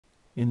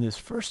In this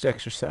first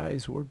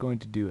exercise, we're going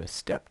to do a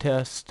step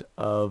test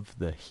of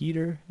the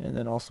heater and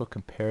then also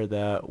compare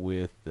that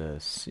with the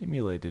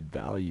simulated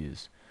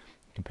values.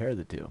 Compare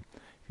the two.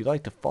 If you'd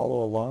like to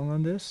follow along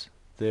on this,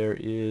 there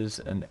is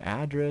an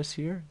address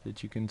here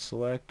that you can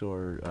select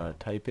or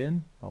type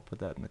in. I'll put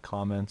that in the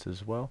comments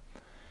as well.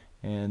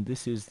 And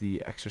this is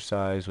the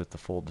exercise with the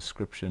full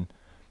description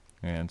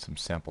and some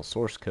sample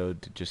source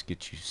code to just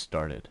get you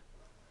started.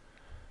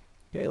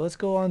 Okay, let's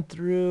go on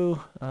through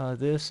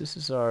this. This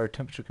is our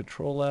temperature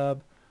control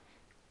lab.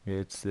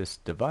 It's this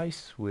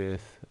device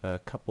with a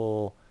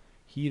couple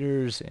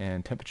heaters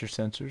and temperature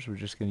sensors. We're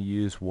just going to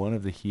use one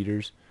of the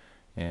heaters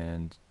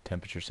and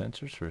temperature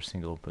sensors for a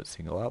single input,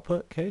 single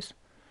output case.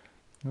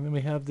 And then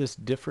we have this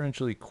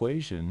differential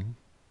equation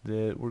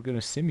that we're going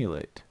to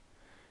simulate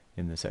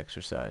in this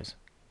exercise.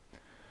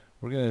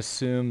 We're going to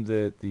assume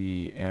that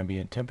the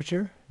ambient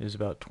temperature is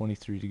about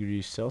 23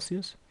 degrees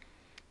Celsius.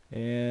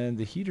 And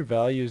the heater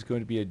value is going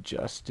to be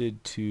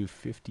adjusted to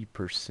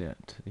 50%.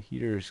 The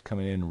heater is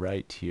coming in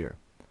right here.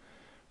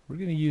 We're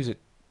going to use a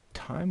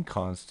time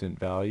constant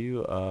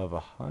value of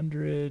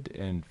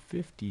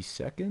 150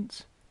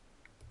 seconds.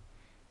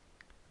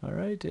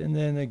 Alright, and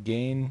then the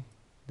gain,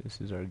 this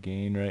is our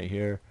gain right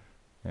here,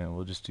 and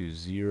we'll just do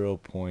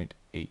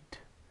 0.8.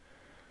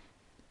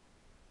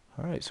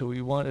 Alright, so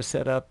we want to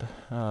set up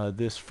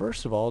this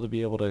first of all to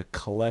be able to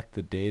collect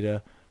the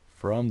data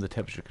from the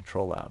temperature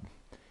control lab.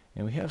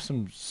 And we have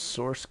some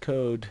source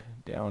code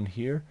down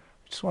here.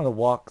 I just want to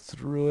walk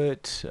through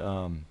it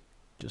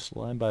just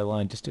line by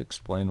line just to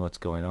explain what's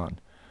going on.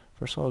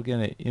 First of all, we're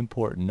going to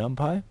import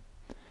NumPy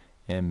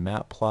and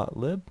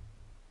Matplotlib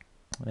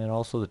and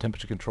also the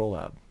temperature control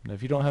lab. Now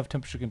if you don't have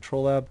temperature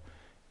control lab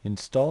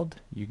installed,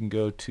 you can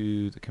go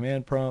to the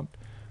command prompt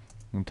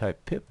and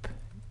type pip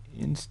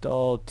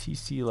install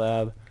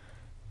TCLab,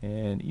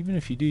 and even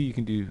if you do, you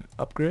can do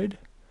upgrade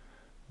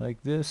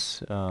like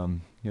this.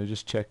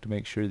 Just check to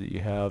make sure that you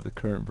have the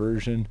current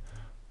version,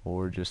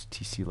 or just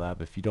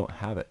TCLab if you don't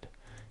have it.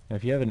 Now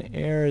if you have an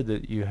error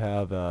that you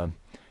have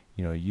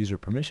user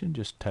permission,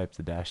 just type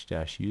the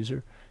 --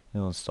 user and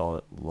it'll install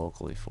it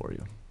locally for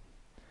you.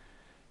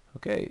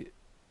 Okay,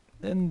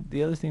 then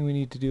the other thing we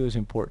need to do is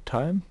import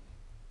time.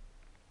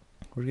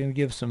 We're going to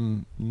give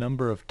some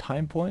number of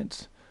time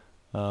points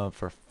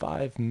for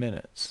 5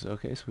 minutes.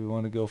 Okay, so we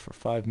want to go for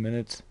 5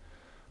 minutes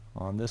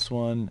on this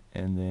one,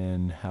 and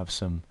then have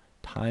some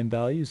time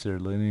values that are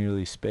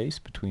linearly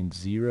spaced between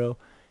 0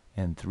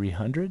 and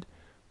 300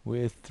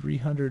 with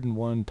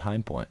 301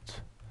 time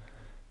points.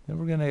 Then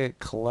we're going to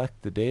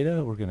collect the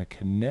data. We're going to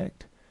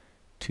connect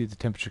to the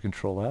temperature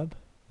control lab.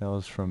 That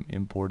was from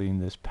importing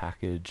this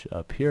package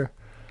up here.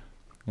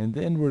 And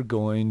then we're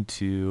going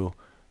to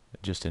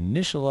just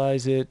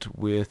initialize it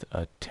with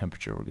a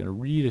temperature. We're going to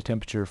read a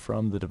temperature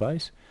from the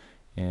device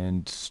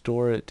and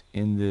store it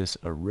in this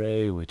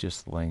array with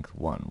just length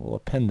 1. We'll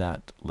append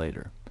that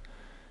later.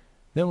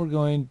 Then we're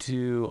going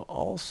to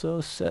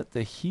also set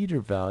the heater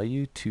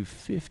value to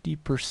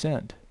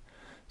 50%.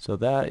 So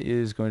that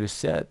is going to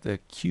set the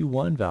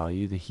Q1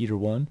 value, the heater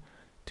 1,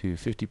 to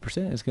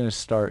 50%. It's going to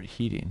start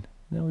heating.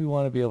 Then we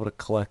want to be able to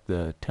collect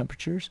the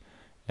temperatures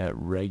at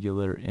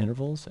regular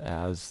intervals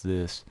as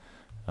this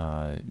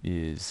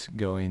is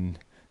going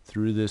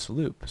through this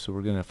loop. So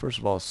we're going to first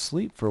of all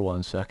sleep for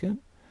 1 second,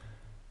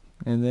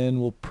 and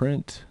then we'll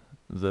print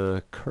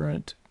the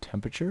current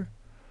temperature,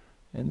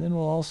 and then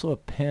we'll also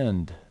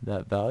append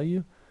that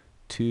value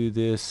to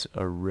this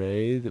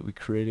array that we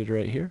created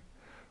right here.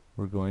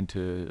 We're going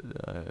to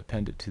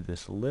append it to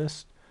this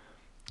list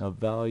of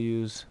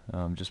values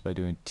just by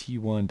doing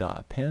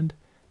t1.append,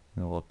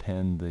 and we'll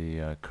append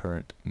the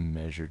current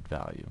measured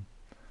value.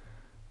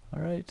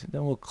 Alright,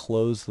 then we'll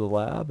close the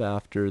lab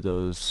after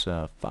those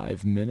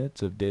 5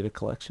 minutes of data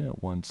collection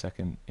at 1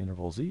 second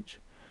intervals each,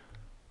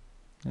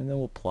 and then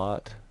we'll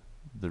plot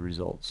the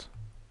results.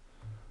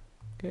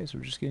 Okay, so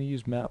we're just going to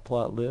use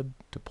Matplotlib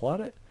to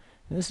plot it,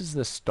 and this is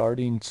the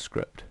starting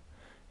script.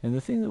 And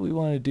the thing that we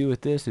want to do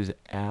with this is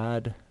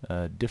add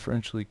a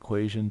differential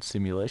equation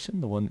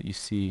simulation, the one that you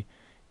see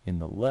in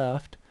the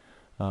left.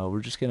 We're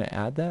just going to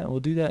add that, and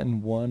we'll do that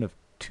in one of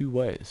 2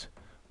 ways.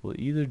 We'll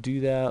either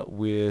do that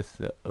with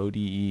the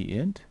ODE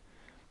int.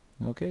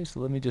 Okay, so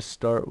let me just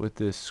start with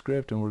this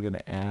script, and we're going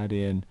to add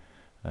in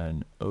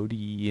an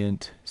ODE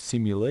int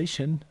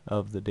simulation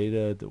of the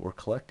data that we're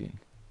collecting.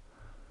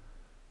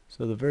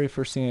 So the very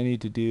first thing I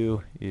need to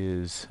do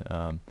is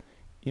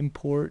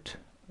import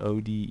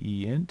ODE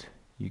int.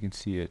 You can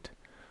see it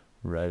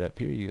right up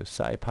here. You go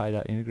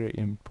scipy.integrate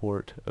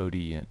import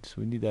ODE int. So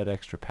we need that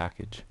extra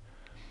package.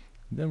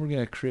 Then we're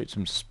going to create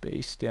some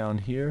space down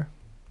here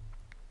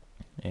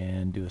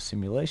and do a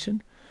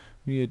simulation.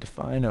 We need to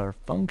define our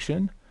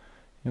function,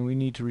 and we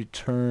need to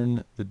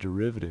return the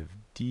derivative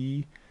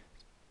the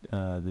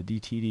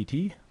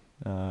dt.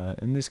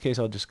 In this case,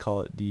 I'll just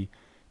call it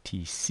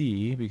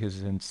dTc because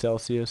it's in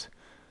Celsius,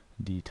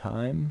 d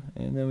time,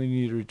 and then we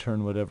need to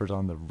return whatever's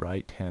on the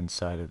right hand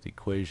side of the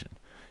equation.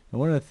 And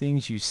one of the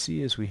things you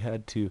see is we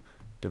had to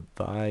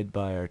divide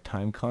by our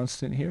time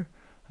constant here.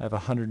 I have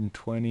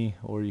 120,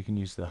 or you can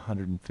use the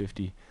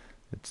 150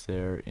 that's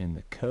there in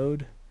the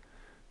code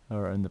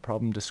or in the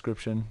problem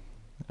description.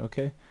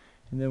 Okay,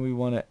 and then we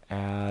want to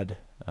add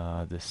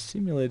the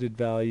simulated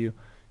value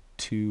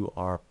to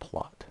our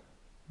plot.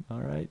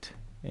 All right,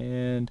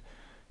 and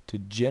to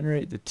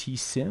generate the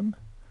tsim,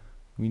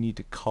 we need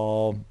to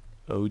call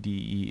ODE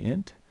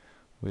int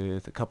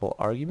with a couple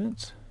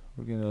arguments.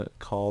 We're going to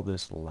call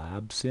this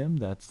lab sim.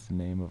 That's the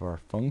name of our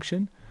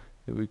function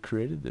that we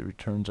created that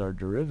returns our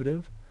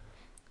derivative.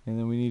 And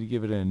then we need to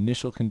give it an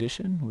initial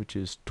condition, which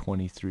is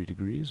 23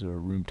 degrees or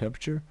room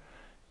temperature.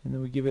 And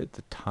then we give it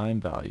the time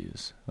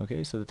values.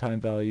 Okay, so the time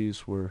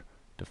values were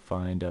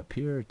defined up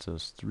here. It's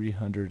those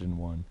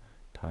 301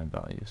 time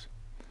values.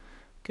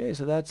 Okay,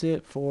 so that's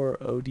it for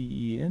ODE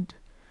int.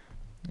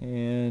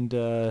 And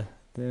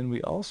then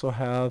we also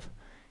have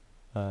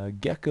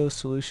Gecko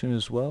solution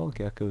as well.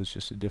 Gecko is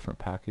just a different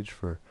package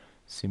for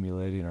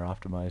simulating or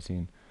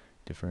optimizing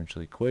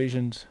differential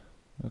equations.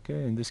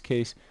 Okay, in this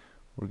case,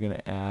 we're going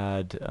to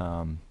add,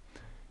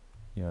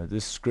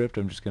 this script.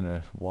 I'm just going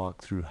to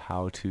walk through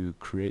how to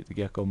create the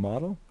Gecko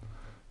model.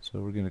 So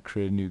we're going to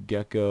create a new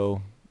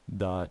Gecko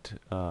dot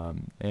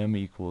m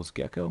equals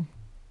Gecko,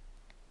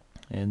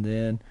 and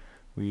then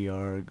we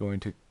are going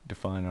to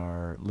define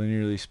our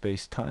linearly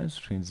spaced times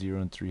between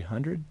 0 and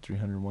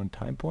 301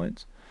 time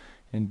points,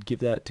 and give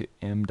that to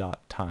m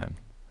dot time.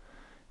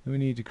 Then we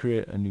need to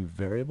create a new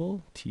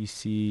variable,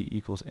 tc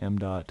equals m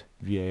dot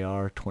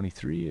var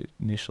 23. It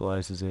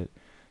initializes it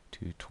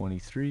to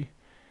 23.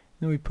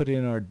 Then we put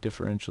in our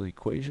differential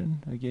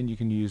equation. Again, you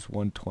can use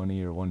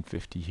 120 or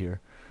 150 here.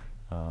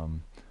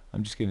 I'm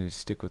just going to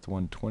stick with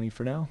 120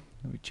 for now.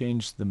 And we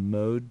change the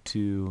mode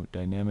to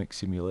dynamic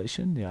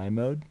simulation, the I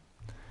mode,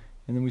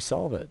 and then we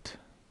solve it.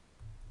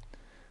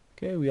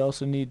 Okay, we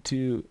also need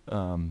to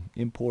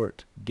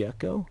import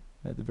Gecko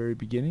at the very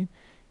beginning.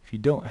 If you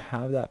don't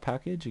have that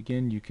package,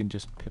 again, you can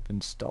just pip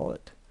install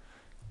it.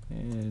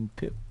 And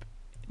pip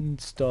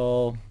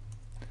install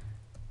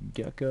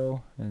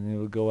Gecko, and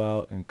it'll go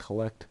out and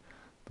collect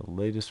the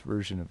latest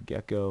version of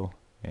Gecko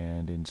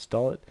and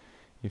install it.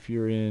 If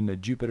you're in a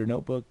Jupyter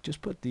notebook,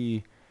 just put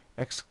the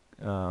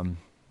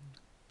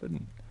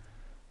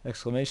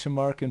exclamation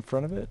mark in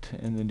front of it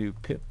and then do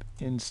pip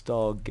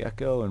install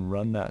Gecko and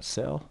run that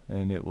cell,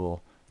 and it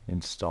will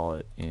install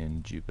it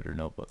in Jupyter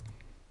notebook.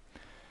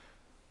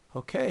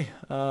 Okay,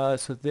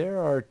 so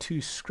there are two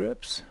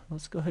scripts.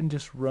 Let's go ahead and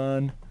just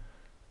run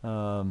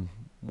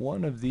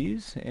one of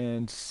these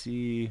and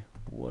see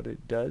what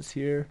it does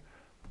here.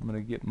 I'm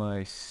going to get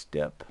my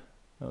step.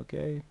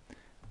 Okay,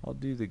 I'll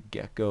do the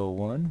Gecko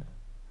one,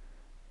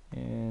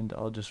 and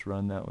I'll just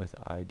run that with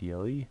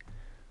IDLE.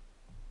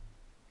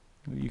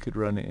 You could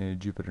run it in a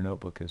Jupyter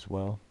notebook as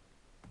well.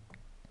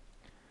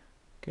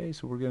 Okay,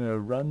 so we're going to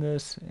run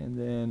this, and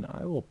then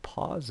I will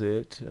pause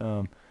it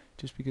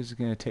just because it's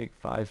going to take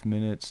 5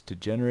 minutes to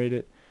generate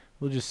it.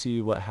 We'll just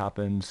see what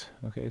happens.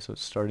 Okay, so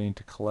it's starting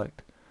to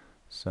collect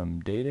some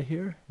data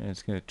here, and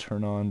it's going to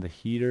turn on the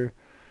heater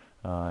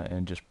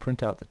and just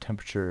print out the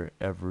temperature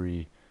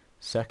every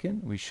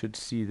second. We should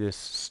see this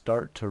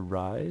start to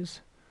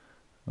rise.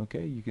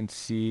 Okay, you can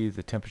see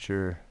the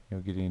temperature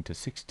getting to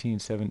 16,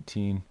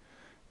 17,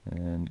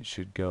 and it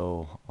should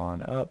go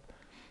on up.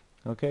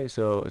 Okay,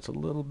 so it's a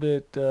little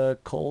bit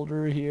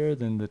colder here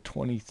than the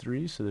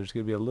 23, so there's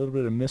going to be a little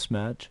bit of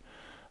mismatch.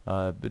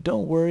 But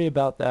don't worry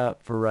about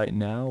that for right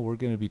now. We're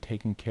going to be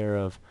taking care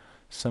of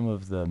some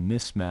of the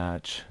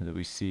mismatch that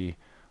we see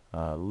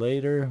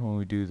later when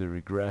we do the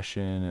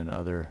regression and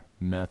other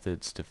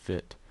methods to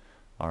fit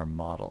our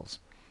models.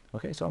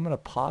 Okay, so I'm going to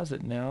pause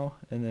it now,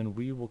 and then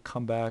we will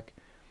come back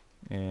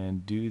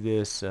and do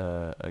this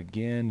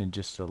again in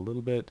just a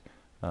little bit.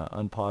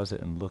 Unpause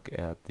it and look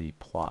at the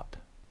plot.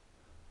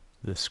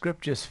 The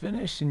script just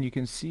finished, and you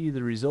can see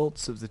the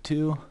results of the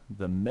two.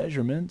 The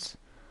measurements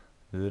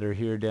that are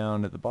here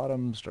down at the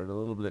bottom start a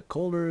little bit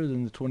colder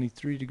than the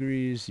 23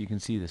 degrees. You can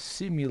see the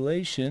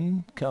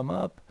simulation come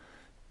up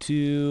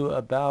to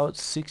about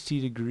 60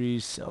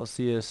 degrees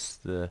Celsius.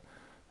 The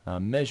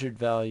measured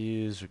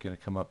values are going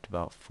to come up to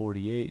about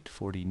 48,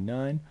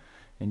 49,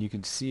 and you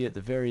can see at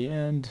the very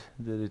end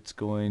that it's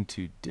going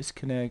to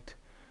disconnect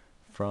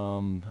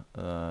from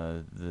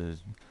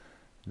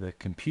the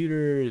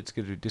computer. It's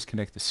going to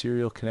disconnect the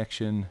serial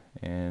connection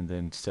and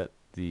then set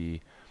the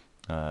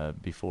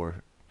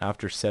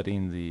after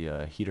setting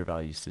the heater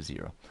values to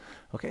 0.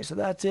 Okay, so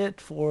that's it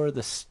for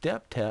the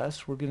step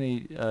test. We're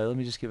going to let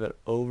me just give an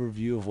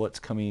overview of what's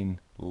coming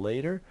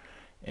later.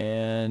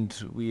 And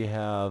we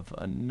have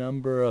a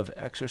number of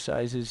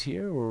exercises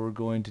here where we're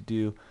going to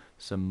do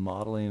some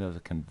modeling of the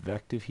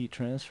convective heat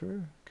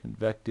transfer,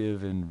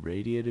 convective and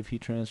radiative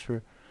heat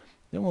transfer.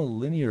 Then we'll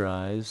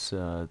linearize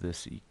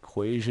this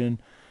equation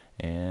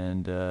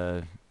and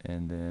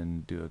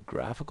then do a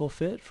graphical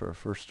fit for a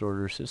first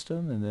order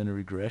system, and then a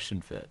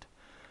regression fit.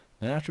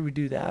 And after we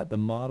do that, the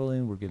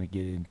modeling, we're going to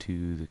get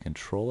into the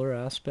controller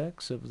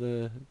aspects of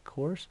the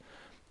course.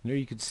 And there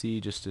you can see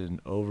just an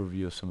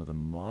overview of some of the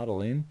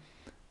modeling.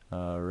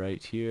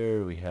 Right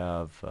here we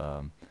have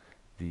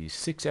the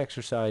 6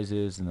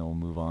 exercises, and then we'll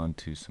move on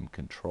to some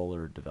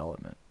controller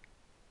development.